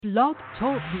Blog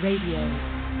Talk Radio.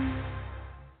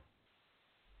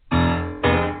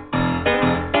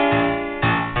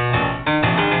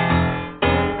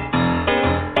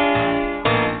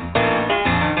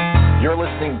 You're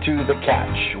listening to The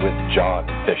Catch with John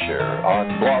Fisher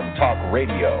on Blog Talk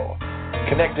Radio,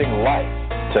 connecting life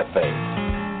to faith.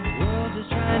 We're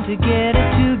just trying to get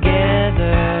it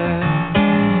together,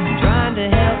 trying to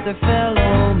help their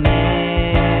fellow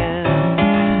man,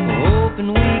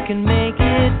 hoping we can make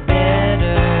it better.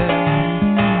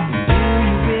 Do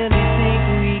you really think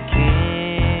we can?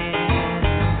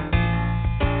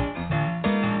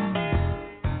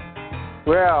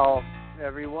 Well,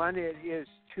 everyone, it is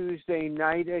Tuesday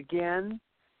night again.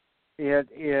 It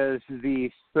is the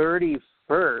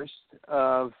 31st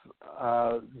of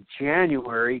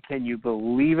January. Can you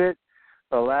believe it?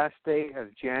 The last day of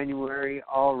January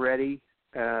already.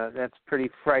 That's pretty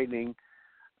frightening.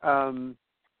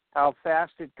 How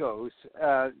fast it goes.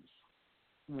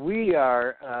 We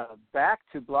are back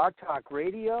to Blog Talk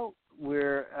Radio.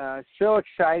 We're so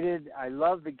excited. I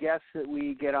love the guests that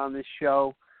we get on this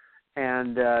show.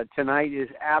 And tonight is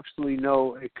absolutely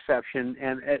no exception.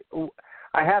 And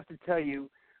I have to tell you,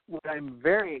 what I'm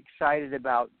very excited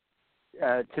about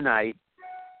tonight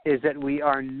is that we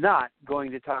are not going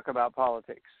to talk about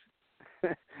politics.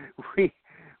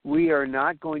 we are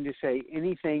not going to say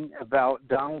anything about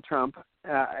Donald Trump,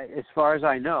 as far as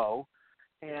I know,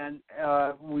 and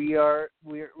we're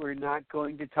not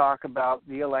going to talk about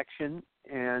the election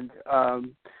and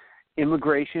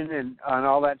immigration and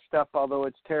all that stuff, although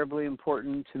it's terribly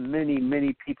important to many,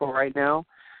 many people right now.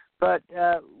 But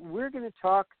we're going to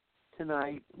talk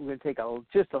tonight. We're going to take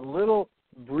just a little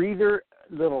breather,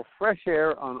 little fresh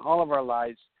air on all of our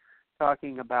lives,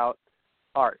 talking about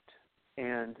art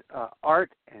and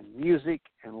music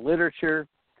and literature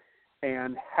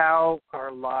and how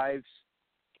our lives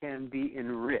can be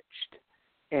enriched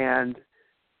and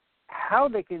how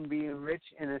they can be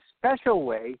enriched in a special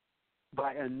way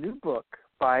by a new book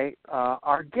by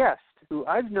our guest, who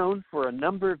I've known for a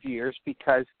number of years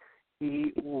because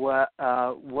he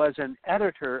was an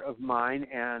editor of mine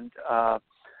and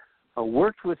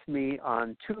worked with me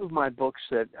on two of my books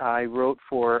that I wrote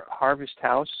for Harvest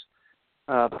House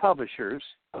Publishers,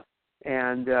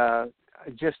 and I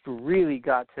just really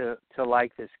got to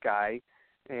like this guy.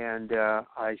 And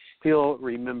I still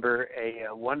remember a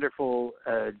wonderful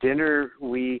dinner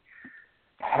we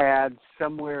had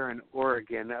somewhere in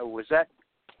Oregon. Was that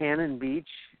Cannon Beach,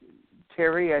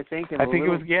 Terry? I think. I think it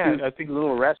was. Yeah, I think a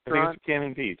little restaurant. I think it was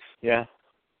Cannon Beach. Yeah.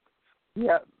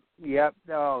 Yep.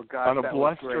 Oh God. On a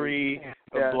blustery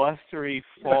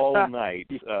fall night.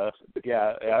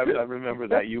 Yeah, I remember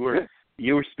that. You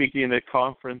were speaking at a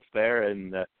conference there,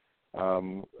 and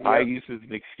I used it as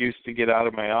an excuse to get out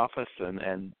of my office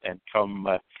and come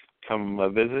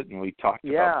visit, and we talked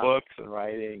about books and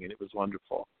writing, and it was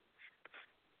wonderful.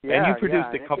 Yeah, and you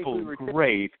produced a couple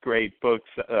great books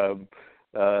that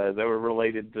were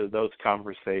related to those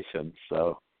conversations.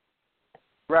 So,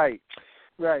 right,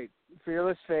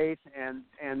 Fearless Faith, and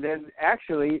then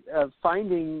actually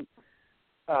Finding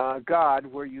God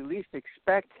Where You Least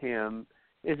Expect Him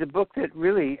is a book that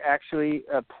really actually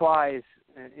applies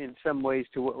in some ways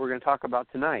to what we're going to talk about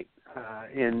tonight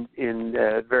in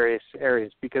various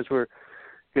areas because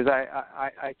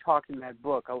I talk in that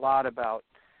book a lot about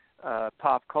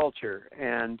pop culture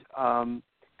and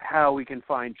how we can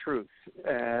find truth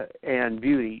and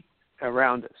beauty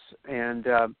around us. And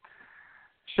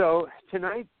so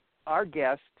tonight, our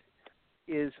guest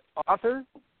is author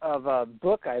of a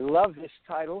book. I love this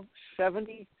title,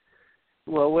 70.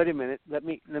 Well, wait a minute. Let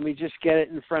me just get it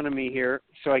in front of me here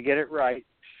so I get it right.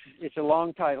 It's a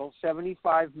long title,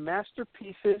 75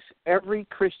 Masterpieces Every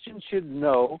Christian Should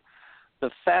Know, the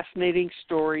fascinating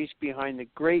stories behind the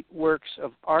great works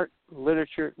of art,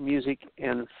 literature, music,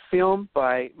 and film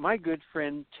by my good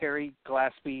friend Terry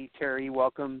Glaspey. Terry,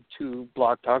 welcome to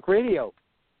Blog Talk Radio.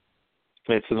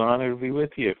 It's an honor to be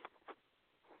with you.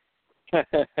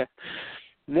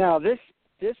 Now, this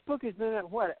book has been out,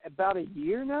 about a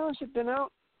year now? Has it been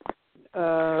out?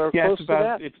 Yeah,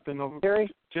 it's been over, Terry?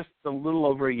 Just a little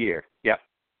over a year. Yeah.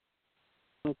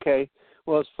 Okay.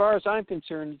 Well, as far as I'm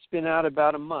concerned, it's been out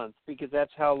about a month because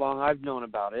that's how long I've known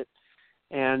about it,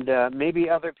 and maybe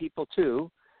other people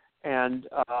too. And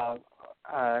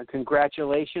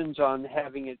congratulations on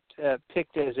having it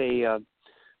picked as an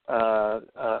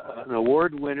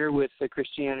award winner with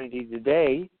Christianity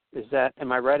Today.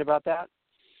 Am I right about that?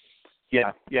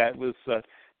 Yeah.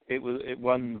 It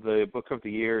won the Book of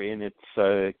the Year in its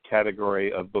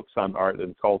category of books on art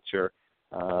and culture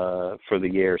for the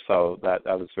year. So that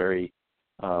was very.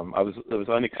 It was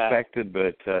unexpected,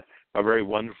 but a very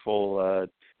wonderful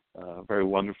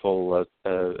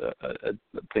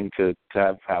thing to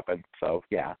have happen. So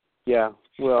yeah. Yeah.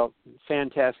 Well,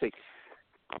 fantastic.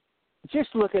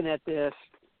 Just looking at this,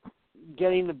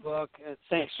 getting the book.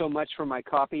 Thanks so much for my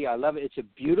copy. I love it. It's a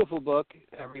beautiful book,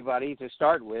 everybody, to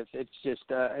start with. It's just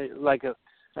like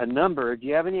a number. Do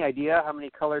you have any idea how many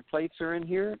colored plates are in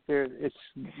here? It's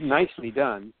nicely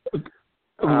done.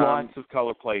 Lots of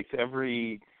color plates.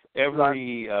 Every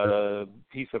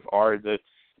piece of art that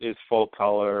is full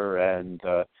color, and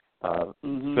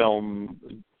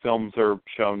films are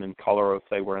shown in color if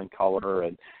they were in color,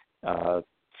 and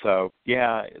so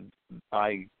yeah,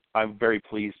 I'm very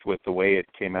pleased with the way it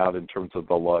came out in terms of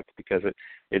the look, because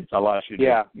it allows you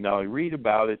to not only read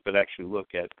about it but actually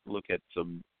look at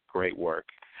some great work.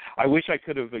 I wish I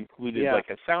could have included like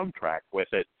a soundtrack with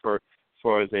it for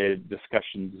the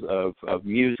discussions of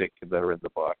music that are in the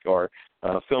book, or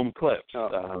film clips.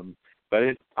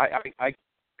 But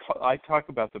I talk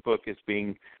about the book as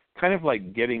being kind of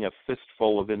like getting a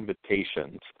fistful of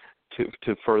invitations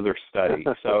to further study.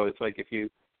 So it's like if you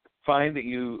find that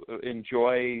you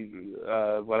enjoy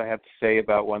what I have to say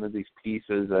about one of these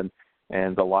pieces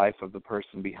and the life of the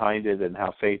person behind it and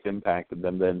how faith impacted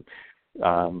them, then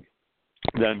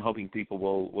I'm hoping people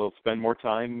will spend more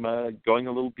time going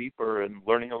a little deeper and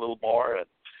learning a little more and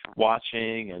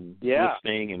watching and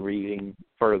listening and reading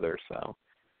further. So,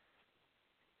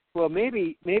 well,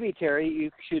 maybe Terry, you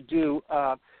should do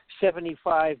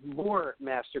 75 more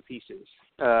masterpieces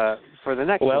for the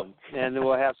next one, and then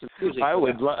we'll have some music. I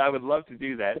would love to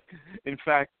do that. In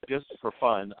fact, just for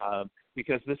fun,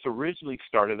 because this originally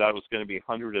started out, it was going to be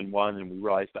 101, and we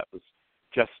realized that was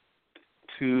just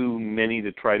too many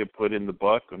to try to put in the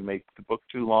book and make the book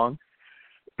too long.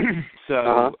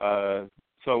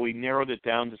 So we narrowed it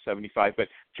down to 75. But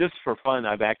just for fun,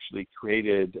 I've actually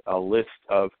created a list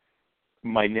of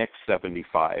my next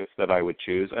 75 that I would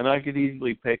choose, and I could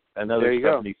easily pick another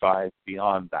 75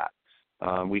 beyond that.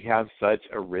 We have such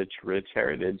a rich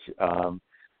heritage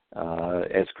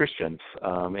as Christians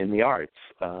in the arts.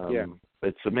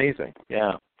 It's amazing.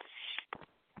 Yeah.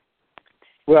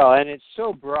 Well, and it's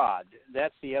so broad.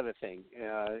 That's the other thing.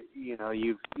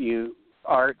 You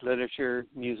art, literature,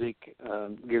 music,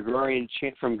 from Gregorian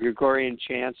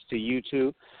chants to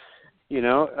U2.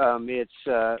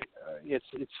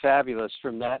 It's fabulous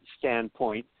from that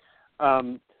standpoint. I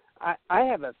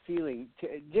have a feeling,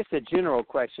 just a general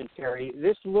question, Terry.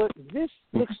 This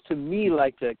looks to me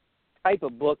like the type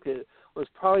of book that was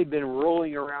probably been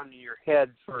rolling around in your head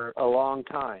for a long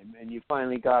time, and you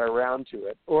finally got around to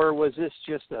it, or was this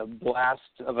just a blast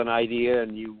of an idea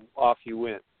and off you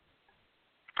went?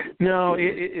 No,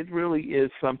 it really is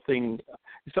something.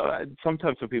 So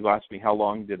sometimes when people ask me how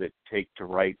long did it take to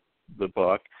write the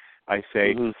book, I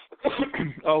say,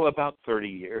 about 30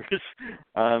 years,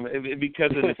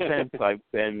 because in a sense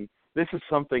this is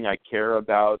something I care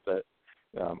about, that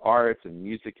art and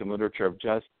music and literature have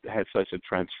just had such a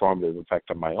transformative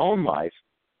effect on my own life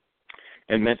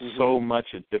and meant so much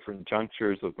at different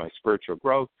junctures of my spiritual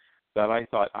growth, that I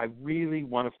thought I really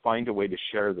want to find a way to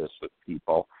share this with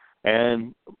people.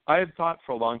 And I had thought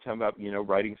for a long time about,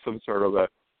 writing some sort of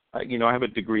I have a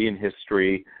degree in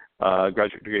history,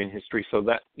 graduate degree in history, so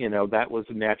that, that was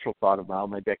a natural thought of, well,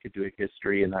 maybe I could do a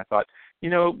history. And I thought,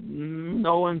 no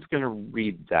one's going to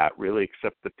read that really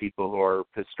except the people who are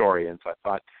historians. I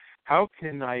thought, how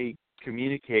can I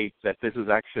communicate that this is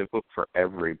actually a book for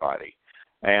everybody?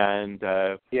 And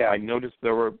I noticed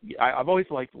I've always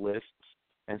liked lists,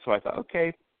 and so I thought,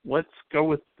 okay, let's go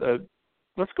with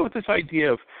this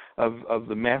idea of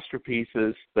the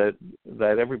masterpieces that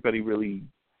everybody really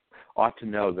ought to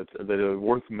know, that are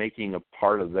worth making a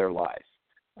part of their life.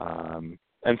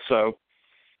 And so,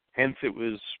 hence it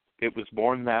was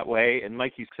born that way. And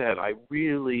like you said, I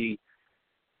really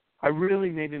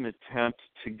made an attempt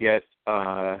to get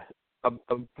a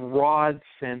broad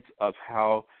sense of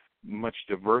how much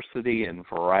diversity and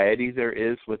variety there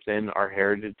is within our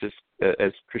heritage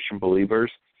as Christian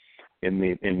believers.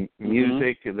 In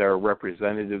music, there are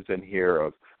representatives in here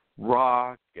of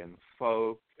rock and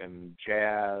folk and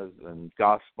jazz and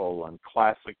gospel and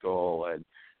classical and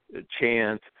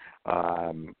chant.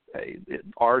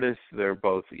 Artists, they're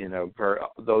both,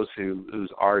 those whose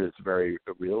art is very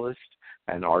realist,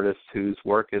 and artists whose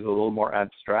work is a little more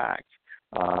abstract.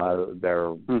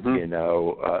 They're,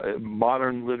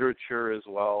 modern literature as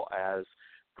well as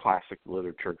classic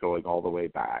literature going all the way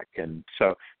back. And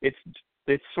so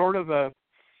it's sort of a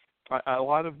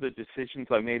lot of the decisions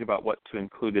I made about what to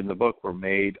include in the book were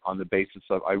made on the basis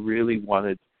of, I really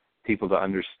wanted people to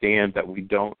understand that we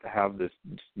don't have this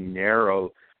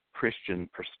narrow Christian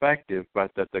perspective,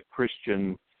 but that the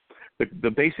Christian the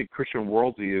basic Christian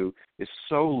worldview is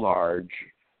so large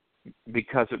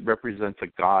because it represents a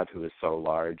God who is so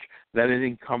large that it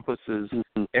encompasses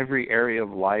every area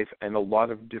of life and a lot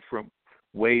of different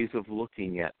ways of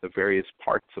looking at the various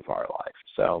parts of our life.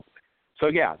 So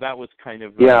yeah, that was kind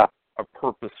of a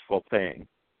purposeful thing.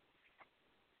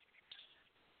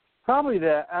 Probably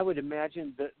I would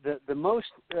imagine the most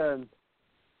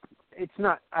it's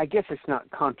not, I guess it's not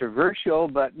controversial,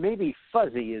 but maybe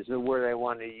fuzzy is the word I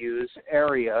want to use,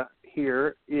 area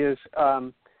here is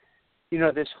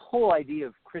this whole idea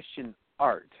of Christian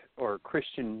art or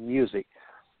Christian music.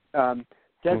 Does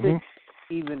it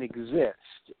even exist?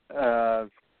 And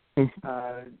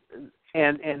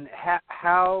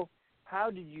how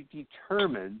did you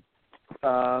determine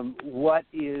what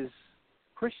is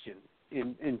Christian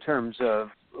in terms of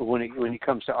when it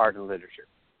comes to art and literature?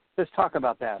 Let's talk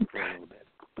about that for a little bit.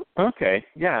 Okay,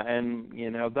 yeah, and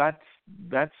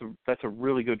that's a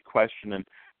really good question, and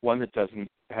one that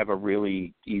doesn't have a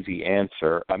really easy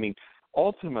answer. I mean,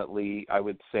 ultimately, I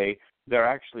would say there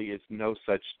actually is no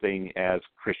such thing as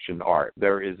Christian art.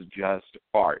 There is just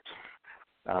art.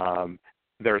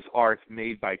 There's art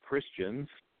made by Christians,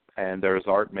 and there's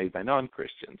art made by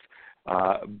non-Christians,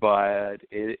 but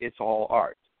it's all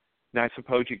art. Now, I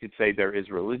suppose you could say there is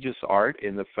religious art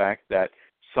in the fact that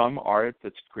some art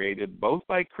that's created both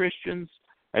by Christians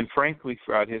and, frankly,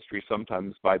 throughout history,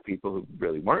 sometimes by people who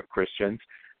really weren't Christians,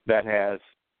 that has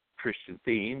Christian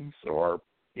themes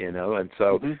and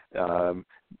so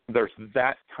there's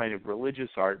that kind of religious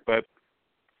art. But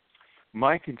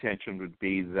my contention would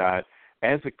be that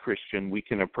as a Christian, we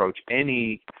can approach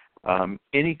any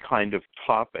kind of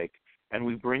topic, and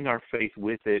we bring our faith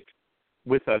with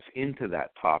us into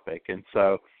that topic. And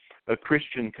so a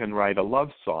Christian can write a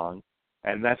love song,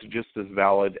 and that's just as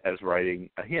valid as writing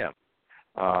a hymn.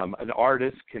 An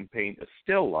artist can paint a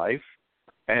still life,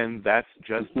 and that's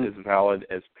just as valid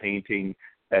as painting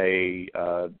a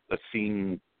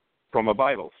scene from a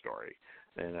Bible story.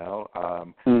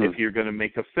 If you're going to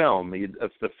make a film,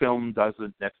 if the film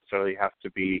doesn't necessarily have to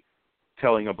be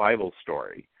telling a Bible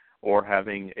story or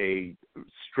having a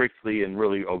strictly and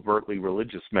really overtly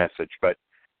religious message, but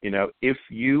if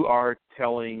you are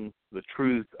telling the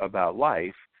truth about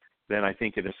life, then I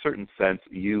think in a certain sense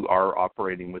you are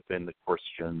operating within the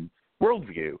Christian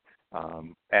worldview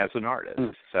as an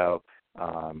artist. So,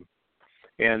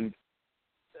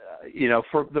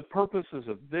 for the purposes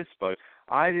of this book,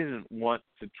 I didn't want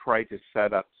to try to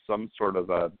set up some sort of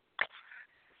a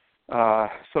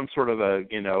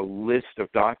list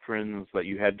of doctrines that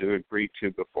you had to agree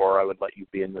to before I would let you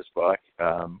be in this book.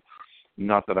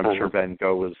 Not that I'm sure Van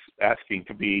Gogh was asking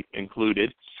to be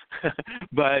included,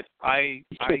 but I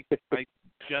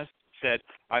just said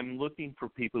I'm looking for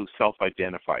people who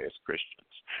self-identify as Christians.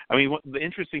 I mean, the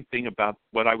interesting thing about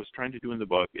what I was trying to do in the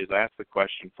book is ask the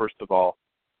question, first of all,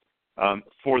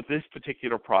 for this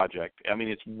particular project, I mean,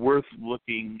 it's worth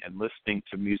looking and listening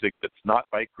to music that's not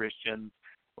by Christians,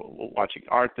 watching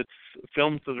art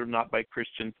films that are not by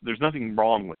Christians. There's nothing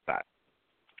wrong with that.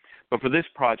 But for this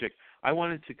project, I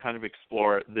wanted to kind of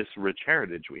explore this rich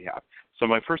heritage we have. So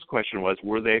my first question was,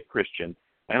 were they a Christian?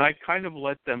 And I kind of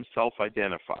let them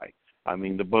self-identify. I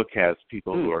mean, the book has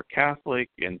people who are Catholic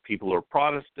and people who are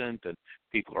Protestant and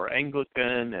people who are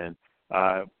Anglican and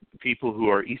people who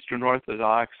are Eastern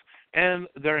Orthodox, and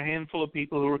there are a handful of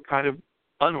people who are kind of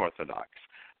unorthodox.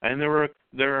 And there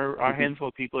are a handful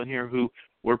of people in here who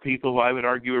were people who I would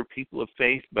argue are people of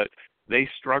faith, but they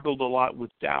struggled a lot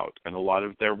with doubt, and a lot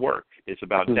of their work is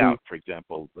about doubt. For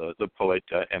example, the poet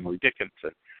Emily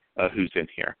Dickinson, who's in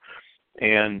here.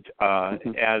 And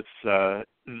so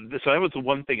that was the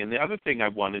one thing. And the other thing I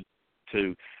wanted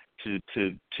to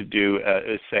do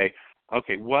is say,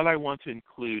 okay, what I want to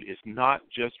include is not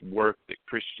just work that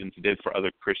Christians did for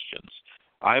other Christians.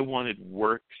 I wanted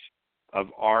works of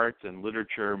art and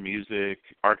literature, music,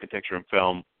 architecture, and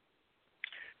film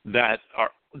that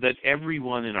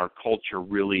everyone in our culture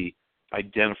really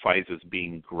identifies as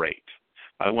being great.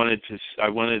 I wanted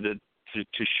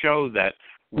to show that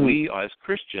we as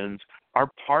Christians are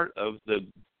part of the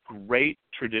great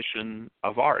tradition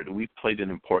of art. We played an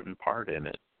important part in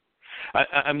it.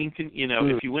 I mean,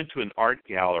 if you went to an art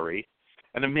gallery,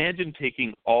 and imagine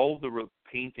taking all the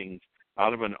paintings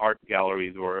out of an art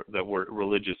gallery that were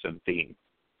religious in theme.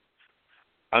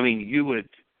 I mean, you would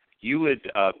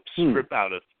strip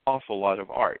out an awful lot of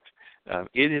art.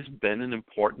 It has been an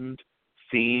important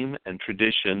theme and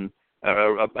tradition,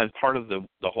 and part of the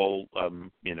whole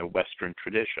Western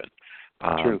tradition.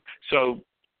 True.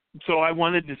 So I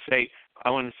wanted to say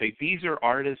these are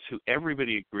artists who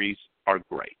everybody agrees are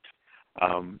great.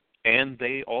 and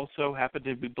they also happen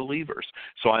to be believers.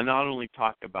 So I not only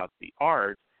talk about the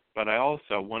art, but I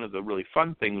also, one of the really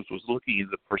fun things was looking at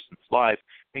the person's life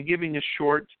and giving a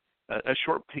short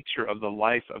picture of the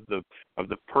life of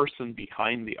the person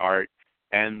behind the art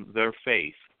and their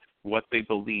faith, what they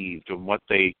believed and what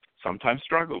they sometimes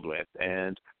struggled with,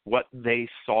 and what they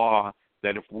saw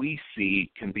that if we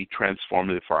see can be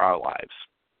transformative for our lives.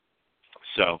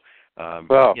 So,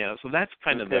 so that's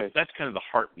kind of the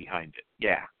heart behind it.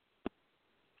 Yeah.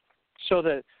 So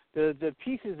the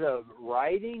pieces of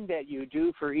writing that you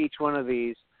do for each one of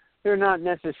these, they're not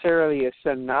necessarily a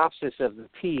synopsis of the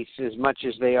piece as much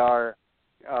as they are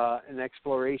an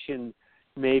exploration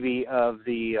maybe of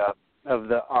the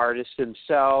artists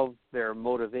themselves, their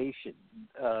motivation,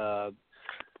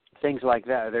 things like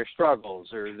that, their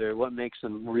struggles, or what makes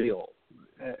them real.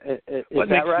 Is what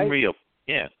that makes right? them real?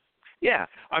 Yeah. Yeah.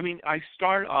 I mean, I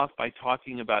start off by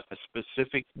talking about a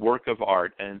specific work of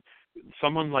art, and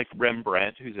someone like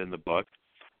Rembrandt, who's in the book,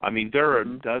 I mean, there are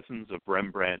dozens of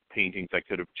Rembrandt paintings I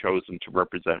could have chosen to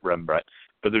represent Rembrandt,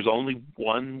 but there's only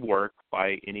one work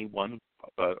by any one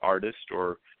artist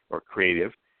or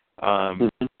creative.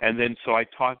 And then so I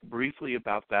talk briefly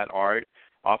about that art,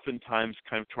 oftentimes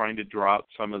kind of trying to draw out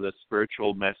some of the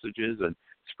spiritual messages and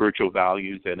spiritual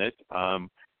values in it.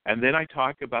 And then I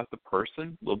talk about the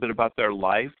person, a little bit about their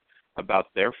life, about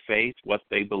their faith, what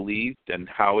they believed, and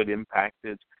how it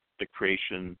impacted the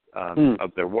creation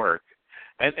of their work.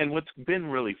 And what's been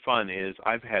really fun is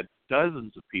I've had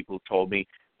dozens of people told me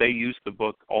they use the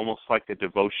book almost like a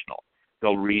devotional.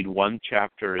 They'll read one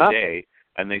chapter a day,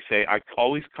 and they say, I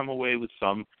always come away with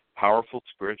some powerful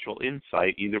spiritual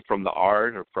insight, either from the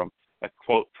art or from a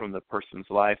quote from the person's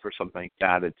life or something like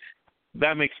that. And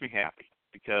that makes me happy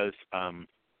because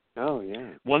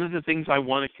one of the things I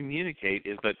want to communicate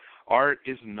is that art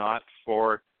is not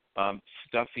for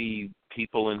stuffy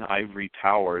people in ivory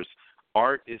towers.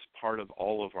 Art is part of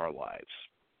all of our lives.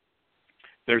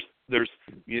 There's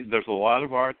a lot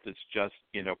of art that's just,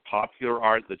 popular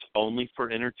art that's only for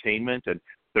entertainment, and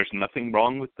there's nothing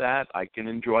wrong with that. I can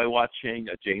enjoy watching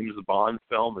a James Bond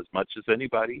film as much as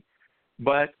anybody,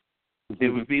 but it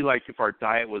would be like if our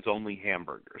diet was only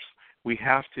hamburgers. We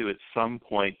have to at some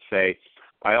point say,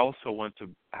 I also want to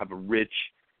have a rich,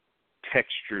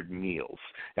 textured meals.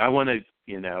 I want to,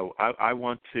 I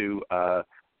want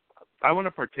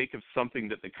to partake of something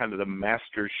that the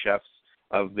master chefs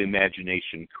of the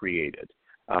imagination created,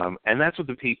 and that's what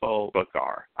the people book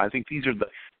are. I think these are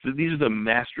the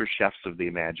master chefs of the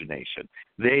imagination.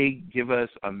 They give us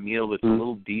a meal that's a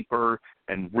little deeper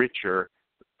and richer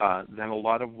than a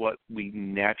lot of what we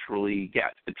naturally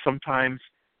get. And sometimes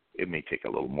it may take a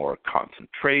little more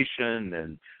concentration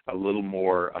and a little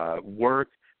more work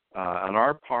on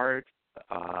our part.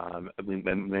 It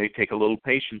may take a little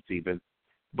patience even.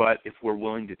 But if we're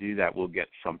willing to do that, we'll get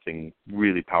something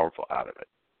really powerful out of it.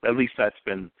 At least that's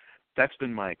been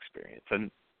my experience.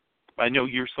 And I know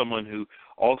you're someone who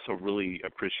also really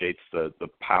appreciates the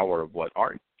power of what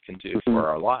art can do for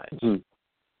our lives.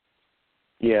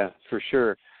 Yeah, for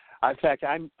sure. In fact,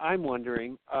 I'm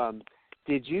wondering,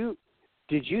 did you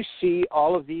see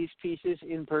all of these pieces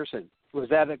in person? Was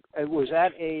that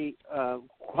a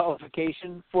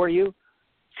qualification for you?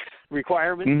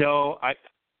 Requirement? No,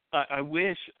 I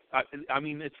wish. I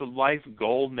mean, it's a life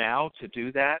goal now to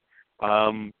do that.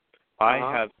 I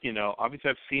have, obviously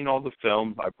I've seen all the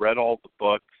films. I've read all the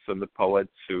books and the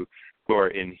poets who are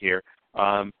in here.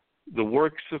 The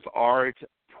works of art,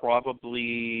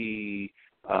 probably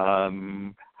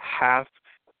about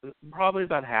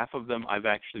half of them I've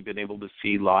actually been able to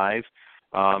see live.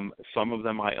 Some of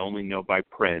them I only know by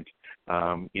print.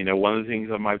 One of the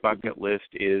things on my bucket list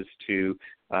is to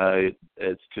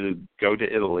go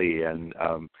to Italy, and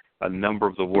a number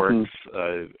of the works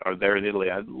are there in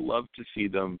Italy. I'd love to see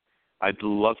them. I'd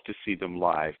love to see them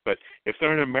live. But if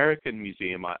they're in an American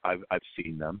museum, I've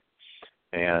seen them.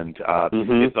 And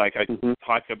it's like I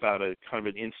talk about a kind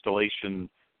of an installation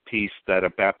piece that a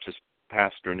Baptist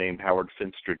pastor named Howard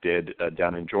Finster did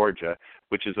down in Georgia,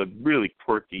 which is a really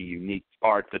quirky, unique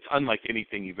art that's unlike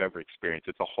anything you've ever experienced.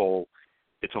 It's a whole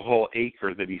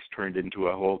acre that he's turned into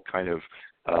a whole kind of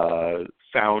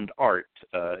found art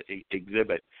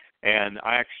exhibit. And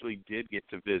I actually did get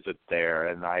to visit there,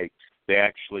 and they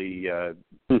actually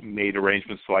made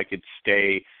arrangements so I could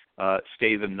stay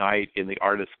the night in the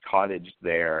artist's cottage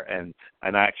there, and I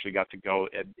actually got to go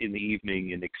in the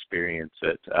evening and experience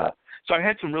it. So I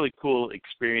had some really cool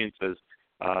experiences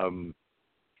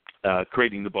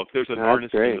creating the book. There's an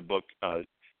artist in the book,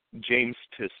 James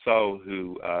Tissot,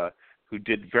 who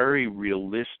did very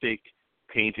realistic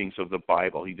paintings of the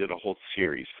Bible. He did a whole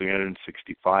series,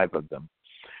 365 of them.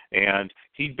 And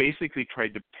he basically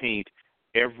tried to paint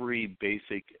every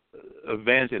basic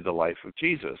event in the life of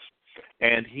Jesus.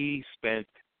 And he spent,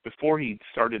 before he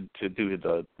started to do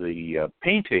the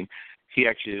painting, he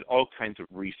actually did all kinds of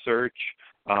research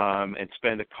and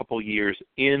spent a couple years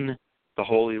in the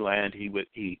Holy Land. He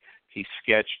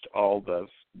sketched all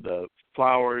the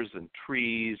flowers and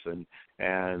trees and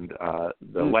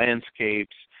the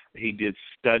landscapes. He did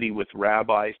study with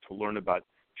rabbis to learn about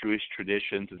Jewish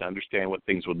traditions and understand what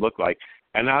things would look like.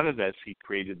 And out of this, he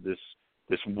created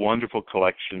this wonderful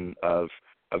collection of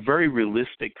a very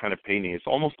realistic kind of painting. It's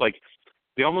almost like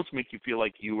they almost make you feel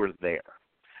like you were there.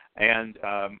 And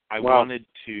I wanted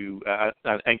to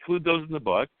include those in the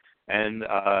book. And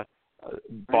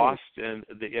Brooklyn,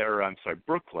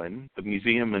 the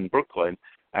museum in Brooklyn,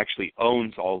 actually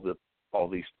owns all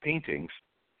these paintings.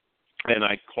 And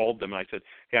I called them and I said,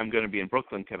 "Hey, I'm going to be in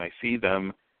Brooklyn. Can I see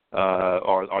them?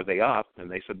 Are they up?" And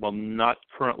they said, "Well, not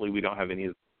currently. We don't have any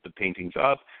of the paintings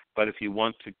up. But if you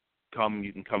want to come,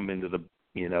 you can come into the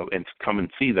and come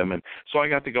and see them." And so I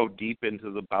got to go deep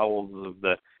into the bowels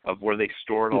of where they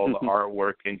stored all the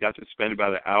artwork and got to spend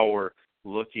about an hour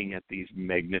looking at these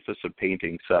magnificent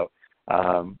paintings. So,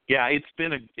 it's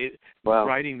been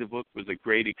writing the book was a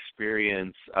great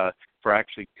experience for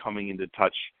actually coming into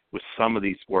touch with some of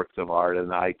these works of art,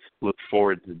 and I look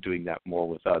forward to doing that more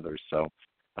with others. So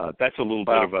that's a little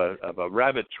bit of a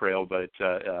rabbit trail, but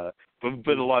a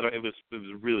lot of it was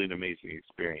really an amazing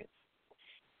experience.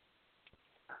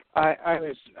 I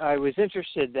was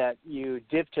interested that you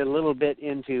dipped a little bit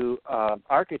into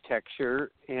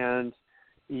architecture, and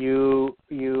you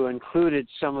included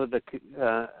some of the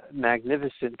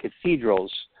magnificent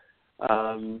cathedrals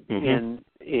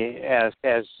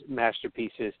as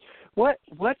masterpieces.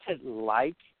 What's it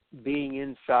like being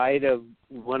inside of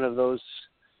one of those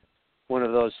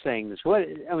things?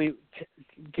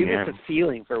 Give us a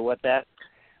feeling for what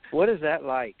is that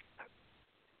like?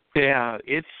 Yeah,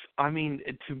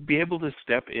 to be able to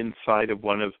step inside of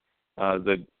one of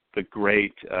the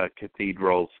great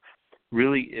cathedrals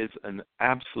really is an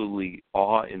absolutely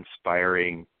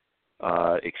awe-inspiring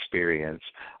experience.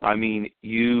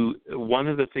 One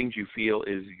of the things you feel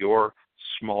is your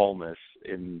smallness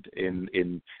in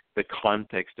the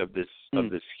context of this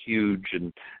huge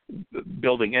and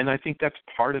building, and I think that's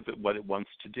part of it, what it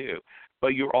wants to do.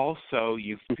 But you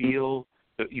feel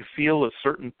a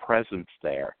certain presence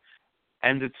there.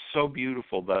 And it's so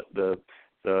beautiful, the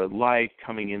light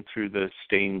coming in through the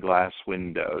stained glass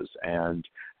windows and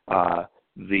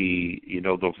the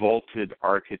vaulted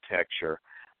architecture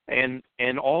and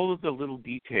all of the little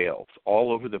details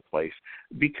all over the place.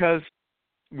 Because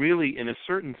really, in a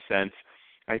certain sense,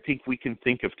 I think we can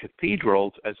think of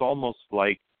cathedrals as almost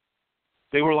like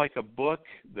they were like a book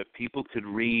that people could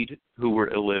read who were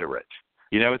illiterate.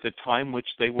 At the time which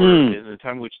they were, in the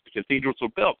time which the cathedrals were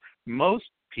built, most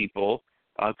people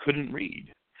couldn't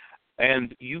read.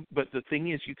 But the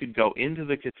thing is, you could go into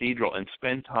the cathedral and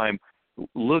spend time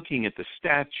looking at the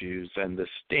statues and the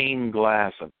stained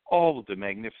glass and all of the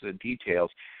magnificent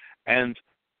details, and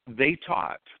they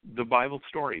taught the Bible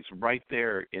stories right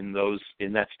there in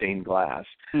that stained glass.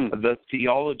 The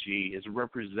theology is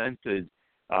represented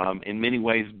in many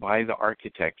ways by the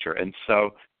architecture, and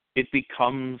so it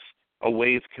becomes a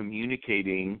way of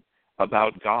communicating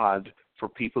about God for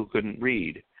people who couldn't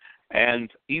read.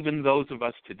 And even those of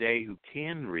us today who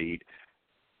can read,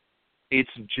 it's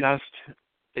just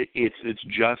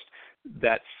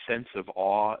that sense of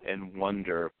awe and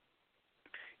wonder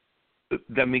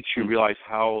that makes you realize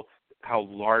how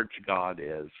large God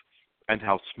is and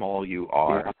how small you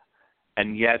are,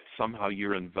 and yet somehow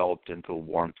you're enveloped into the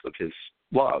warmth of His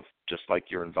love, just like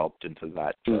you're enveloped into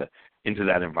that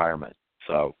environment.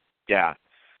 So yeah.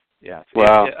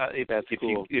 Wow, that's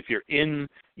cool. If you're in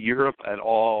Europe at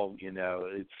all,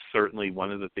 it's certainly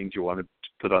one of the things you want to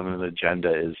put on an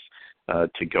agenda is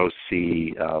to go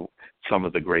see some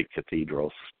of the great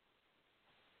cathedrals.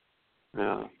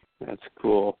 Oh, that's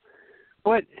cool.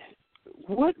 What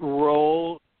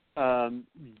role? This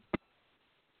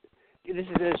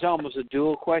is almost a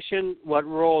dual question. What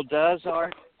role does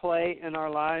art play in our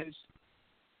lives?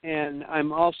 And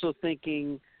I'm also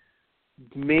thinking,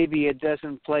 maybe it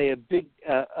doesn't play a big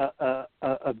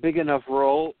enough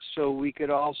role, so we could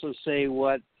also say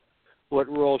what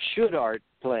role should art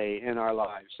play in our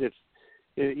lives? If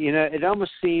it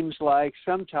almost seems like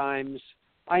sometimes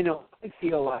I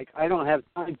feel like I don't have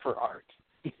time for art.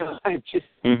 I'm just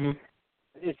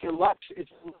it's a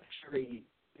luxury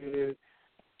to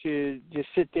just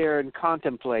sit there and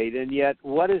contemplate, and yet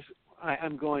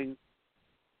I'm going,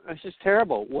 this is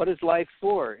terrible. What is life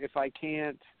for if I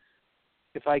can't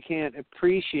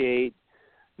appreciate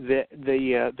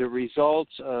the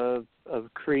results of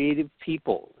creative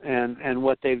people and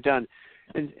what they've done.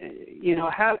 And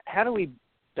how do we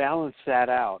balance that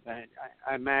out?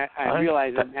 I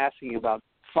realize I'm asking about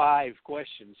 5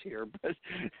 questions here, but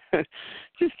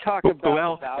just talk about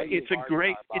the value of art in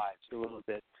our lives a little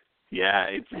bit. Yeah,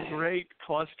 it's a great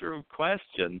cluster of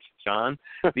questions, John,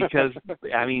 because,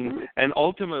 and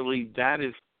ultimately that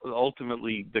is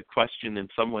the question in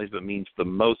some ways that means the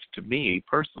most to me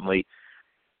personally,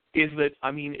 is that,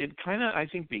 it kind of, I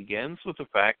think, begins with the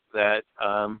fact that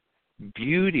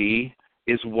beauty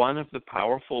is one of the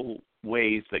powerful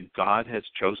ways that God has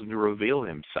chosen to reveal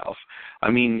himself.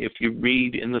 If you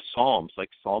read in the Psalms, like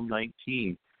Psalm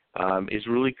 19, is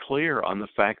really clear on the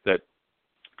fact that,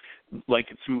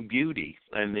 like, through beauty,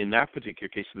 and in that particular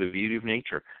case, the beauty of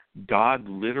nature, God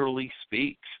literally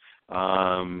speaks.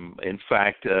 In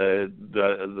fact,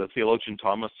 the theologian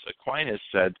Thomas Aquinas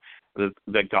said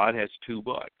that God has 2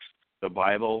 books, the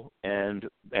Bible and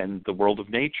the world of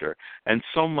nature. And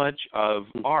so much of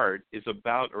art is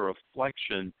about a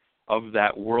reflection of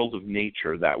that world of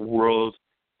nature, that world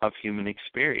of human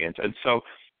experience. And so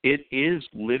it is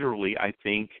literally, I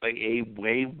think, a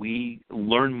way we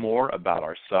learn more about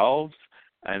ourselves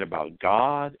and about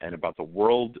God and about the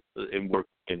world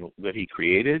that he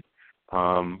created.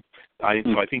 So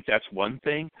I think that's one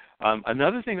thing.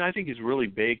 Another thing I think is really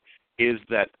big is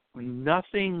that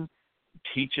nothing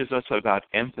teaches us about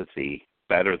empathy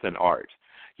better than art.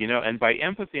 And by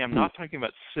empathy, I'm not talking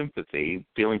about sympathy,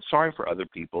 feeling sorry for other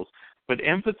people, but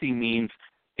empathy means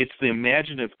it's the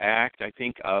imaginative act, I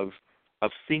think, of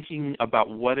thinking about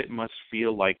what it must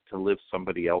feel like to live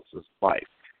somebody else's life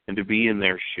and to be in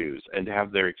their shoes and to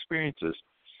have their experiences.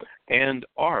 And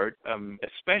art,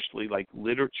 especially like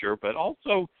literature, but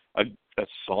also a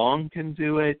song can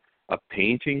do it, a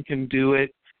painting can do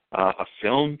it, a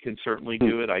film can certainly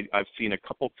do it. I've seen a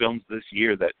couple films this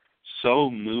year that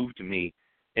so moved me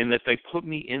in that they put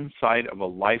me inside of a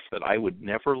life that I would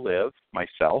never live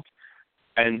myself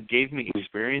and gave me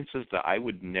experiences that I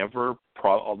would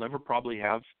I'll never probably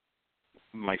have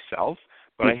myself,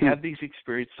 but I had these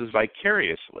experiences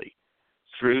vicariously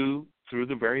through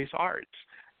the various arts.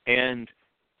 And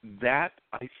that,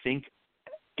 I think,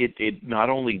 it not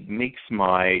only makes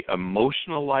my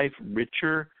emotional life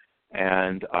richer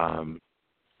and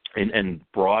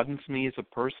broadens me as a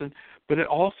person, but it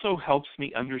also helps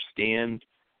me understand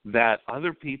that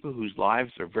other people whose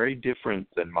lives are very different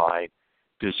than mine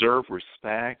deserve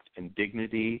respect and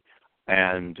dignity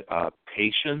and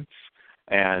patience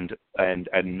and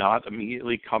not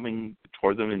immediately coming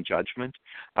toward them in judgment.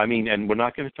 And we're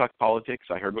not going to talk politics.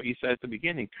 I heard what you said at the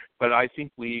beginning, but I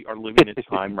think we are living in a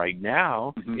time right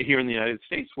now here in the United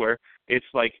States where it's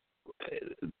like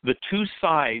the two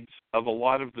sides of a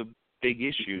lot of the big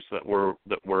issues that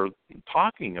we're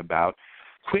talking about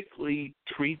quickly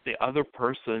treat the other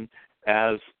person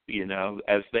as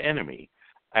the enemy,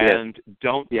 and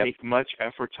don't take much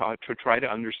effort to try to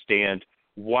understand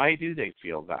why do they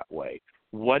feel that way.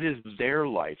 What is their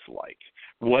life like?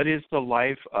 What is the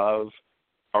life of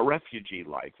a refugee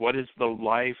like? What is the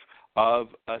life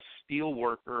of a steel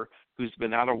worker who's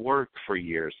been out of work for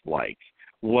years like?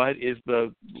 What is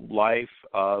the life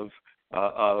of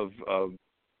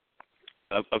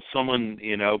someone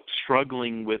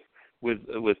struggling with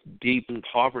deep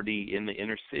poverty in the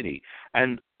inner city?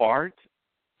 And art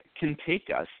can take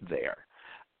us there.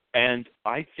 And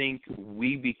I think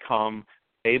we become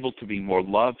able to be more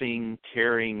loving,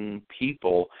 caring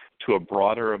people to a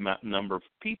broader number of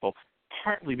people,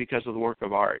 partly because of the work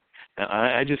of art. And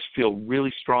I just feel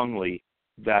really strongly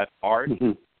that art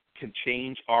can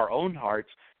change our own hearts,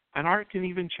 and art can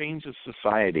even change a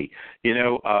society.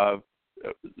 At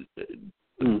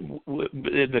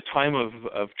the time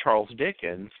of Charles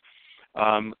Dickens,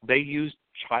 they used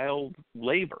child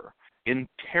labor in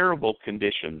terrible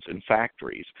conditions in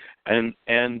factories, and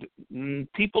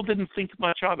people didn't think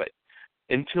much of it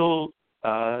until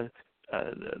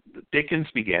Dickens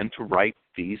began to write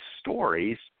these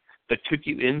stories that took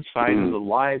you inside of the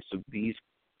lives of these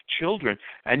children,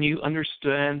 and you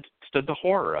understood the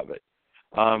horror of it,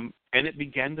 and it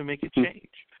began to make a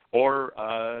change. Or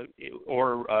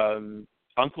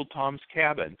Uncle Tom's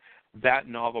Cabin, that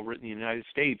novel written in the United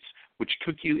States, which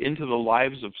took you into the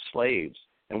lives of slaves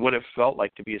and what it felt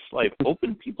like to be a slave,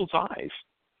 opened people's eyes.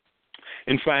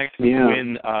 In fact,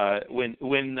 when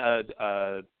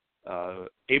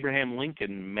Abraham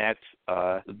Lincoln met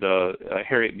the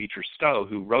Harriet Beecher Stowe,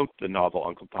 who wrote the novel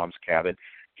Uncle Tom's Cabin,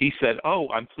 he said, "Oh,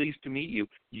 I'm pleased to meet you.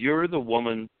 You're the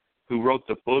woman who wrote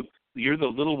the book. You're the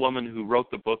little woman who wrote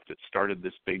the book that started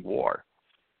this big war."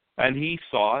 And he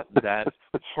saw that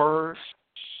her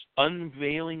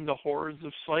unveiling the horrors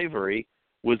of slavery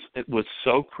was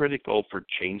so critical for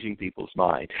changing people's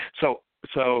mind. So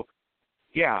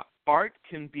yeah, art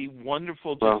can be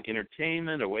wonderful, just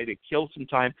entertainment, a way to kill some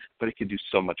time, but it can do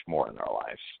so much more in our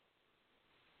lives.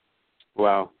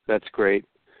 Wow, that's great.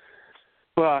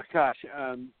 Well, gosh,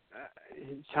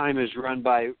 time has run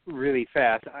by really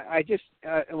fast. I just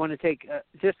want to take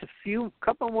just a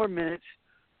couple more minutes,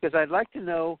 because I'd like to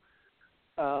know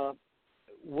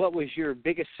what was your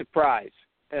biggest surprise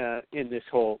in this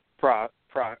whole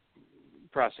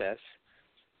process,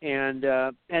 and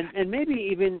maybe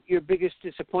even your biggest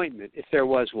disappointment, if there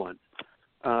was one.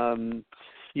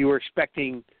 You were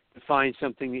expecting to find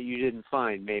something that you didn't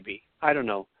find, maybe. I don't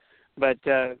know. But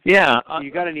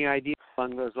you got any idea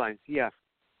along those lines? Yeah.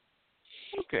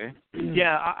 Okay.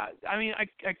 Yeah, I mean,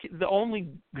 the only,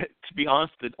 to be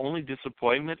honest, the only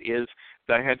disappointment is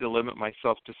that I had to limit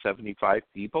myself to 75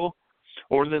 people,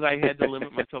 or that I had to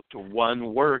limit myself to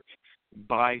one work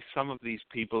by some of these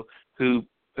people who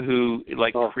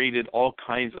created all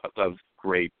kinds of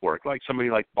great work, like somebody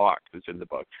like Bach who's in the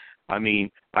book. I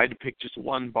mean, I had to pick just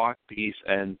one Bach piece,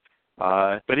 and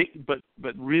but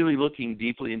really looking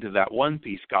deeply into that one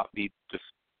piece got me just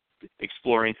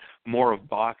exploring more of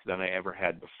Bach than I ever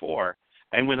had before.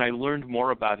 And when I learned more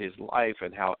about his life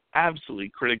and how absolutely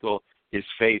critical his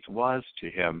faith was to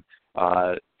him,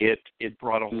 it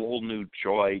brought a whole new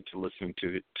joy to listening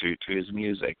to his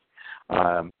music.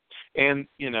 And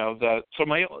so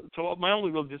my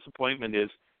only real disappointment is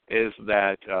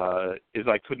that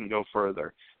I couldn't go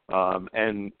further.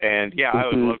 And I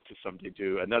would love to someday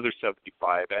do another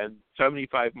 75 and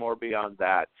 75 more beyond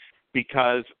that,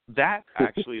 because that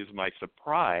actually is my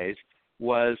surprise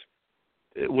was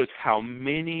how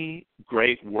many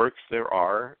great works there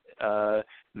are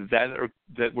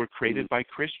that were created by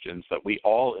Christians that we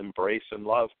all embrace and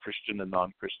love, Christian and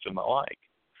non-Christian alike.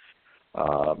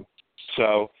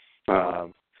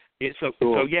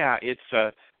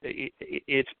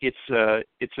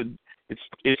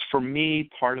 It's for me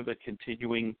part of a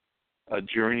continuing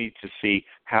journey to see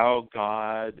how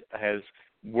God has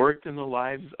worked in the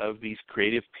lives of these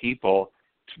creative people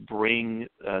to bring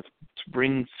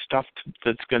stuff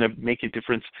that's going to make a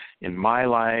difference in my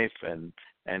life and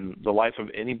the life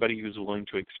of anybody who's willing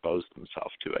to expose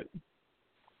themselves to it.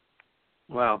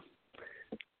 Wow,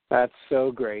 that's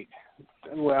so great.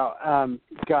 Well,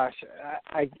 gosh,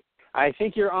 I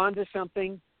think you're on to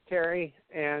something, Terry,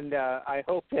 and I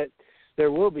hope that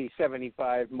there will be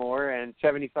 75 more and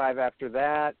 75 after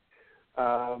that.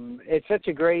 It's such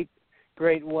a great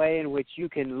way in which you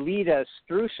can lead us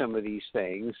through some of these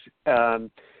things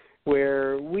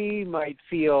where we might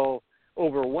feel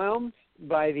overwhelmed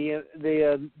by the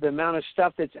amount of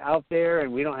stuff that's out there,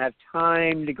 and we don't have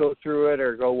time to go through it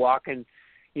or go walking,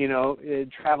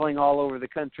 traveling all over the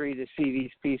country to see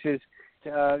these pieces.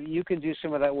 You can do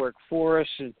some of that work for us,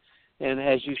 and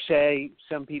as you say,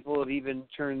 some people have even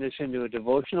turned this into a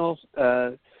devotional,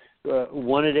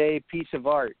 one-a-day piece of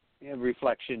art,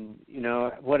 reflection.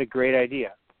 What a great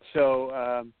idea. So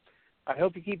I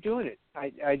hope you keep doing it.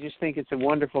 I just think it's a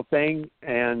wonderful thing,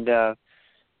 and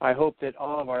I hope that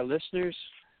all of our listeners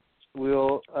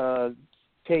will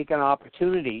take an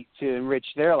opportunity to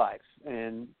enrich their life.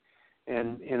 And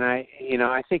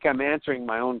I think I'm answering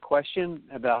my own question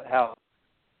about how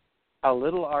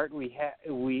little art we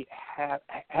have,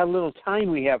 how little time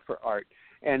we have for art,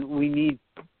 and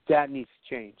that needs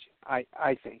to change. I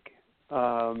think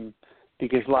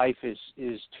because life is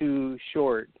too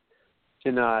short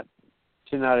to not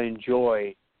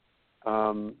enjoy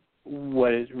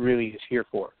what it really is here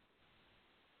for.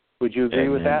 Would you agree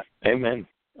with that? Amen.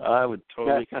 I would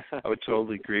totally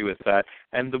agree with that.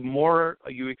 And the more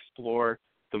you explore,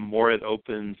 the more it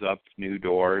opens up new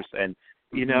doors. And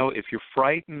if you're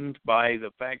frightened by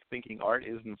the fact thinking art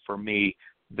isn't for me,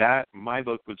 that my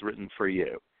book was written for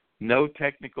you. No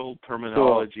technical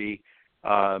terminology.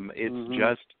 Cool.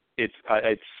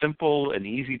 It's simple and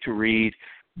easy to read,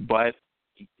 but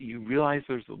you realize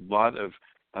there's a lot of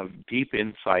deep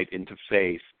insight into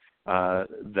faith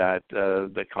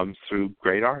that comes through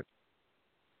great art.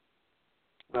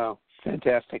 Wow,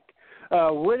 fantastic.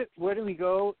 Where do we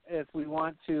go if we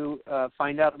want to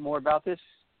find out more about this?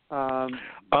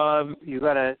 You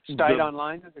got a site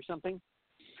online or something?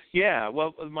 Yeah,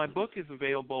 well, my book is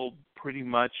available pretty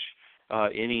much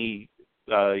you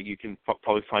can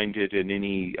probably find it in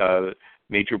any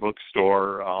major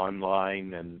bookstore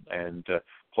online and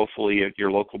hopefully at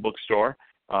your local bookstore.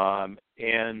 And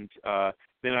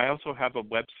then I also have a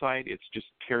website. It's just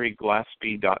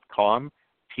terryglaspey.com,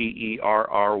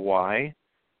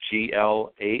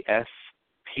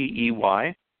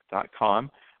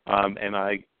 TerryGlaspey.com. And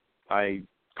I I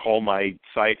call my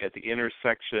site at the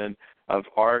intersection of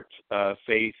art,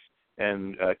 faith,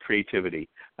 and creativity.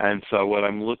 And so what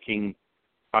I'm blogging,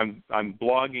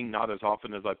 not as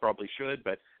often as I probably should,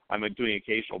 but I'm doing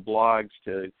occasional blogs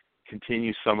to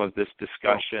continue some of this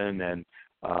discussion, and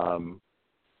I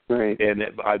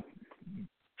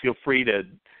feel free to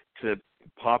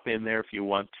pop in there if you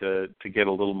want to get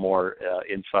a little more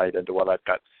insight into what I've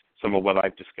got, some of what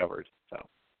I've discovered. So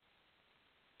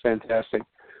fantastic.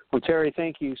 Well, Terry,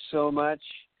 thank you so much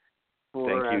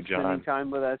for spending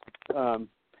time with us.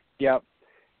 Yep.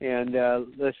 And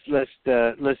let's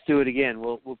do it again.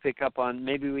 We'll pick up on,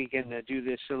 maybe we can do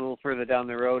this a little further down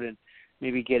the road and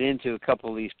maybe get into a couple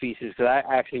of these pieces, because I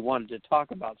actually wanted to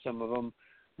talk about some of them,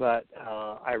 but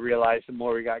I realized the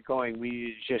more we got going, we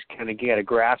needed to just kind of get a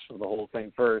grasp of the whole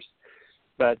thing first.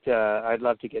 But I'd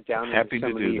love to get down into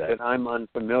some of these that I'm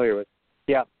unfamiliar with.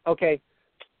 Yeah. Okay.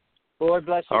 Lord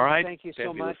bless you. All right. Thank you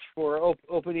so much for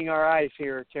opening our eyes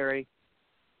here, Terry.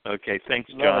 Okay.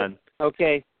 Thanks, John.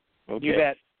 Okay. You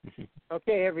bet.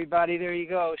 Okay, everybody, there you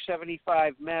go.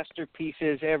 75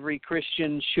 masterpieces every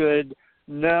Christian should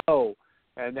know.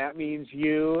 And that means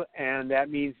you, and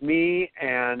that means me,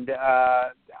 and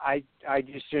I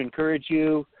just encourage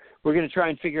you. We're going to try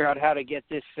and figure out how to get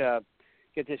this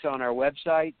on our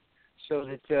website so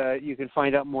that you can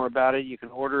find out more about it. You can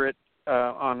order it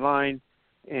online,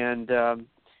 and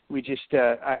we just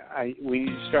we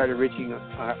started enriching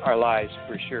our lives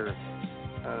for sure.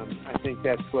 I think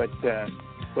that's what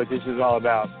this is all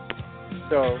about.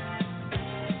 So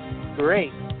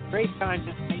great time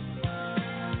tonight.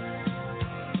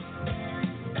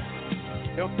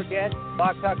 Don't forget,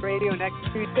 Blog Talk Radio next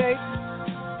Tuesday.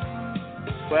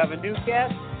 We'll have a new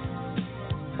guest.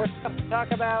 More stuff to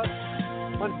talk about.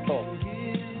 Wonderful.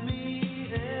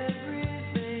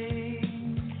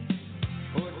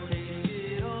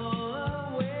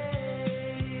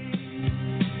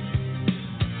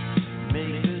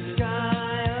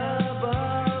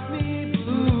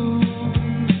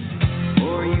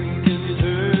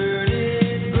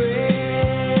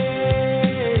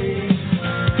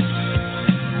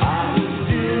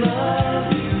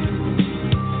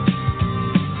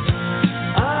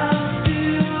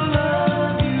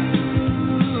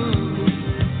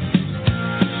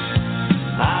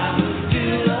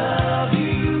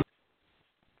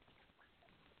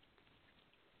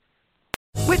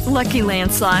 Lucky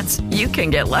Land Slots, you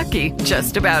can get lucky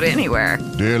just about anywhere.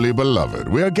 Dearly beloved,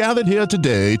 we are gathered here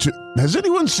today to... Has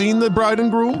anyone seen the bride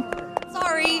and groom?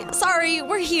 Sorry,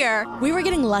 we're here. We were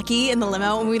getting lucky in the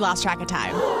limo and we lost track of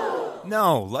time.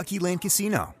 No, Lucky Land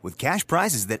Casino, with cash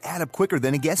prizes that add up quicker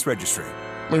than a guest registry.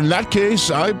 In that case,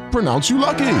 I pronounce you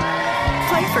lucky.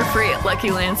 Play for free at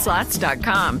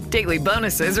LuckyLandSlots.com. Daily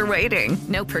bonuses are waiting.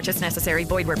 No purchase necessary.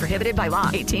 Void where prohibited by law.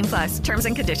 18+. Terms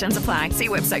and conditions apply. See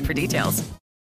website for details.